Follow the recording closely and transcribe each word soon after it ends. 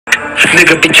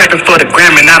Nigga be capping for the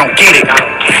gram and I don't get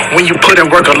it. When you put in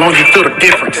work alone, you feel the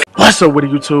difference. What's up with the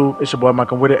YouTube? It's your boy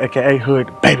Michael with it, aka Hood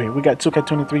Baby. We got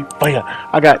 2K23 for ya.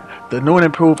 I got the new and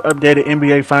improved updated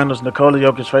NBA Finals Nikola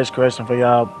Jokic face correction for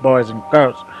y'all boys and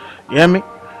girls. You hear me?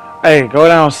 Hey, go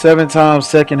down 7 times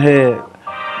second head.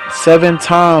 7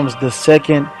 times the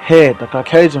second head, the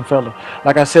Caucasian fella.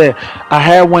 Like I said, I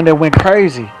had one that went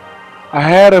crazy. I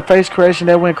had a face correction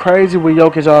that went crazy with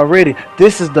Jokic already.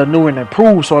 This is the new and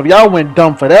improved. So if y'all went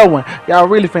dumb for that one, y'all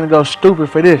really finna go stupid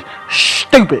for this.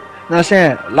 Stupid. You know what I'm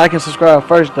saying? Like and subscribe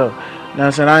first though. You know what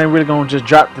I'm saying? I ain't really gonna just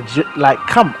drop the gym. Like,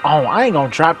 come on. I ain't gonna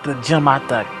drop the gym out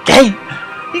the gate.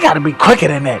 You gotta be quicker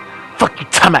than that. Fuck you,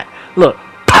 time out. Look,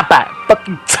 pop out. Fuck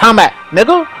you, time out,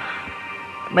 nigga.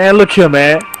 Man, look here,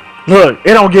 man. Look,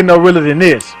 it don't get no realer than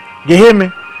this. You hear me?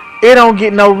 It don't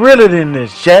get no realer than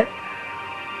this, Jack.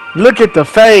 Look at the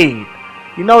fade.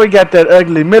 You know he got that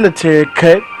ugly military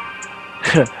cut.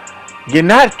 You're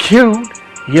not cute.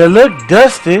 You look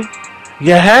dusty.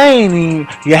 Your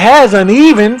hair's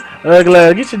uneven.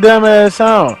 Ugly. Get your dumb ass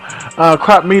on.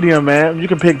 Crop medium, man. You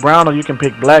can pick brown or you can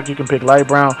pick black. You can pick light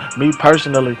brown. Me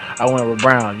personally, I went with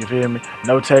brown. You feel me?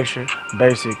 No texture.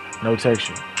 Basic. No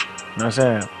texture. You know what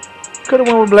I'm saying? Could have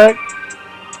went with black.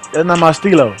 That's not my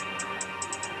stilo.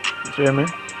 You feel me?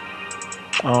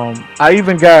 I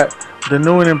even got the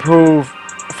new and improved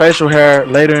facial hair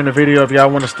later in the video. If y'all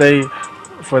want to stay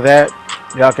for that,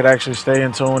 y'all could actually stay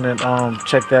in tune and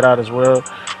check that out as well.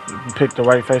 You can pick the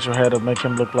right facial hair to make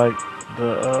him look like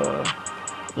the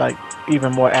like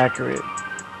even more accurate,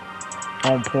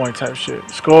 on point type shit.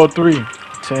 Score 3,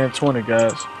 10-20,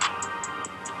 guys.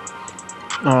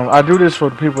 I do this for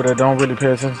the people that don't really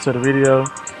pay attention to the video,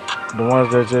 the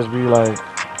ones that just be like,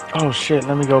 oh shit,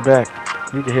 let me go back.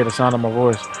 You can hear the sound of my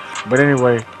voice. But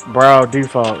anyway, brow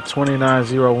default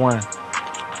 2901. You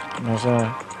know what I'm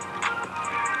saying?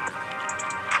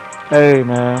 Hey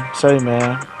man, say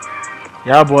man.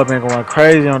 Y'all boy been going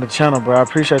crazy on the channel, bro. I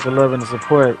appreciate the love and the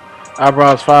support.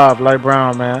 Eyebrows 5, light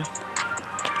brown, man.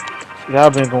 Y'all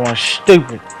been going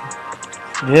stupid.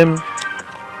 You hear me?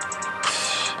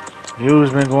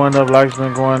 Views been going up, likes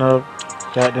been going up.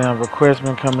 Goddamn requests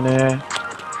been coming in.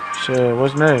 Shit,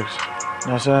 what's next? You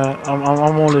know what I'm saying?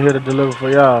 I'm only here to deliver for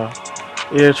y'all.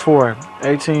 Edge 4,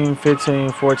 18,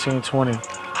 15, 14, 20.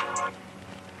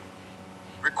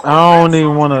 I don't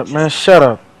even want to, man, shut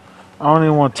up. I don't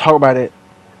even want to talk about it.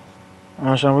 You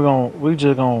know what I'm saying? We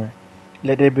just gonna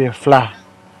let that bit fly. You know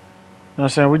what I'm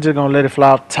saying? We just gonna let it fly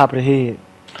off the top of the head.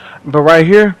 But right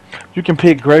here, you can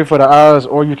pick gray for the eyes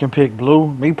or you can pick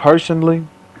blue. Me personally,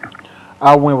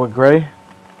 I went with gray.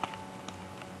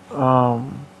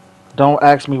 Don't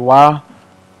ask me why.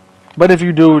 But if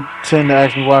you do tend to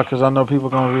ask me why, because I know people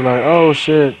gonna be like, oh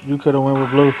shit, you could have went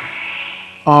with blue.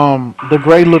 The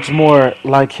gray looks more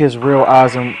like his real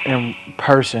eyes in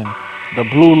person. The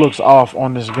blue looks off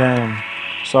on this game.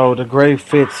 So the gray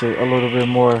fits it a little bit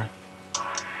more.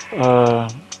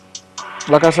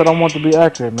 Like I said, I want to be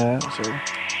accurate, man. So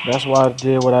that's why I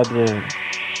did what I did.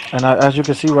 And as you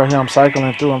can see right here, I'm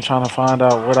cycling through. I'm trying to find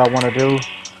out what I want to do.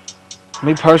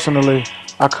 Me personally,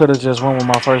 I could have just went with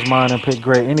my first mind and picked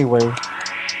gray anyway.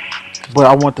 But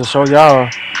I want to show y'all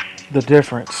the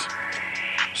difference.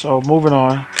 So moving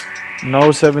on.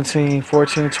 No 17,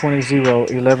 14, 20, 0,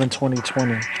 11, 20,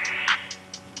 20.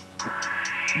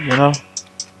 You know?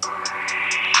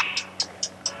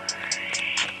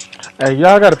 Hey,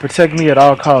 y'all got to protect me at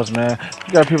all costs, man.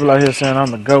 You got people out here saying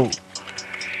I'm the GOAT.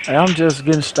 Hey, I'm just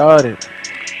getting started.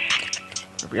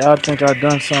 If y'all think I've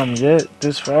done something yet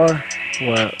this far,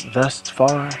 well, thus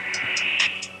far,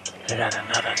 they got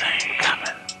another thing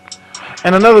coming.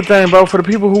 And another thing, bro, for the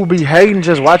people who be hating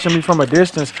just watching me from a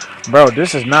distance, bro,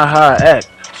 this is not how I act.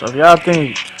 So if y'all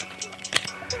think,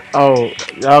 oh,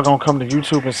 y'all gonna come to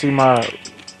YouTube and see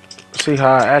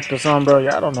how I act or something, bro,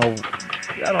 y'all don't know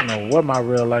what my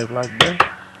real life like, bro.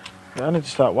 Y'all need to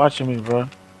stop watching me, bro.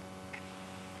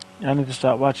 Y'all need to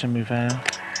stop watching me, fam.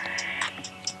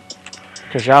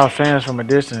 Cause y'all fans from a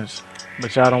distance,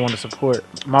 but y'all don't want to support.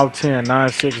 Mouth 10,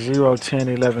 960, 10,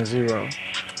 11, 0.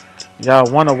 Y'all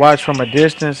want to watch from a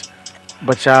distance,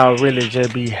 but y'all really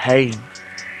just be hating.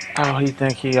 Oh, he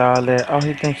think he all that. Oh,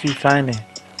 he think he funny.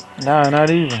 Nah, not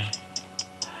even.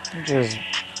 I'm just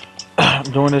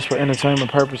doing this for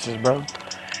entertainment purposes, bro.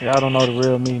 Y'all don't know the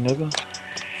real me, nigga.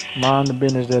 Mind the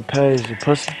business that pays, you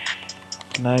pussy.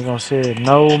 And I ain't gonna say it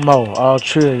no more. All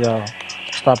three of y'all.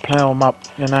 Stop playing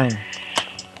with your name.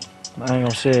 I ain't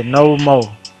gonna say it no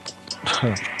more.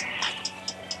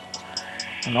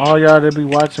 And all y'all that be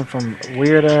watching from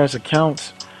weird ass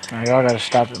accounts, man, y'all gotta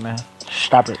stop it, man.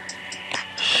 Stop it.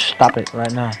 Stop it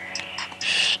right now.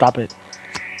 Stop it.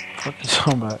 What you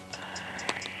talking about?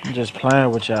 I'm just playing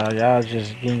with y'all. Y'all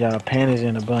just getting y'all panties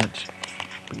in a bunch.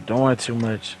 Be doing too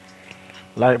much.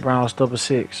 Light brown stubber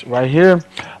 6. Right here,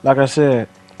 like I said,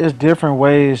 it's different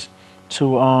ways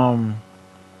to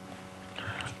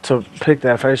pick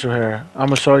that facial hair. I'm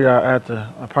gonna show y'all after.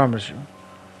 I promise you.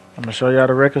 I'm gonna show y'all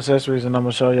the rec accessories and I'm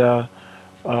gonna show y'all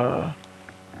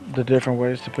the different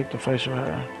ways to pick the facial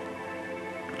hair.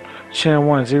 Chin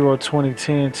 1, 0, 20,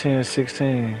 10, 10,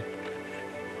 16.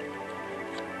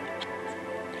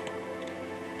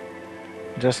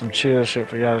 Just some chill shit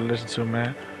for y'all to listen to,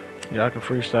 man. Y'all can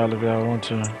freestyle if y'all want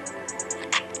to.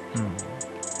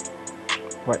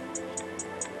 What?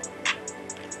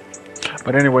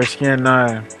 But anyway, skin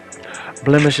 9.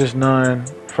 Blemishes none.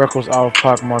 Freckles off.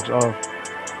 Pock marks off.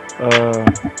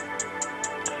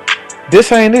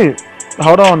 This ain't it.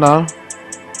 Hold on now.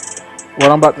 What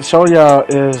I'm about to show y'all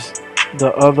is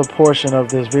the other portion of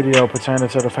this video pertaining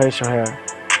to the facial hair.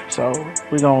 So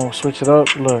we gonna switch it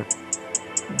up. Look,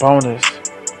 bonus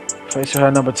facial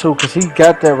hair number 2, cause he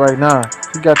got that right now.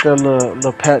 He got that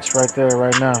little patch right there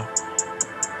right now.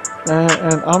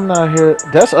 And I'm not here.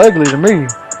 That's ugly to me.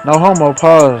 No homo.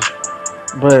 Pause.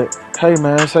 But hey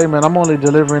man, say man, I'm only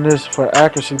delivering this for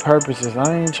accuracy purposes.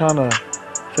 I ain't trying to.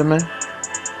 Feel me?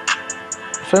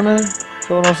 Feel me?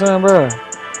 Feel what I'm saying, bro?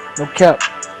 No cap.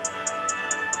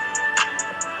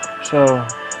 So,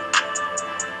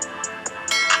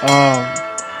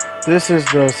 this is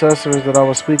the accessories that I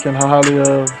was speaking highly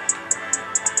of.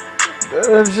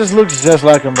 It just looks just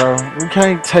like him, bro. You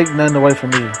can't take nothing away from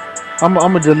me. I'm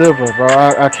a deliver, bro.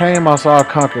 I came, I saw, I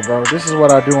conquered, bro. This is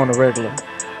what I do on the regular.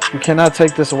 You cannot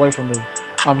take this away from me.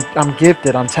 I'm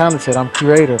gifted. I'm talented. I'm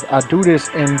creative. I do this,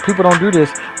 and people don't do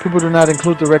this. People do not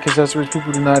include the rec accessories.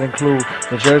 People do not include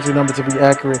the jersey number to be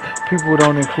accurate. People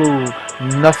don't include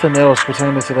nothing else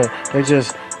pertaining to that. They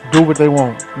just do what they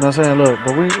want. You know what I'm saying? Look,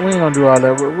 but we ain't gonna do all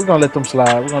that. We're gonna let them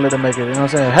slide. We're gonna let them make it. You know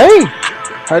what I'm saying? Hey,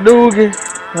 hi, Doogie.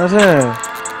 You know what I'm saying?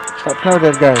 Stop playing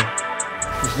with that guy.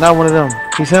 He's not one of them.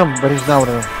 He's him, but he's not one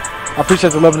of them. I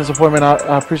appreciate the love and the support, man.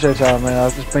 I appreciate y'all, man. I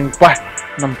just been bye.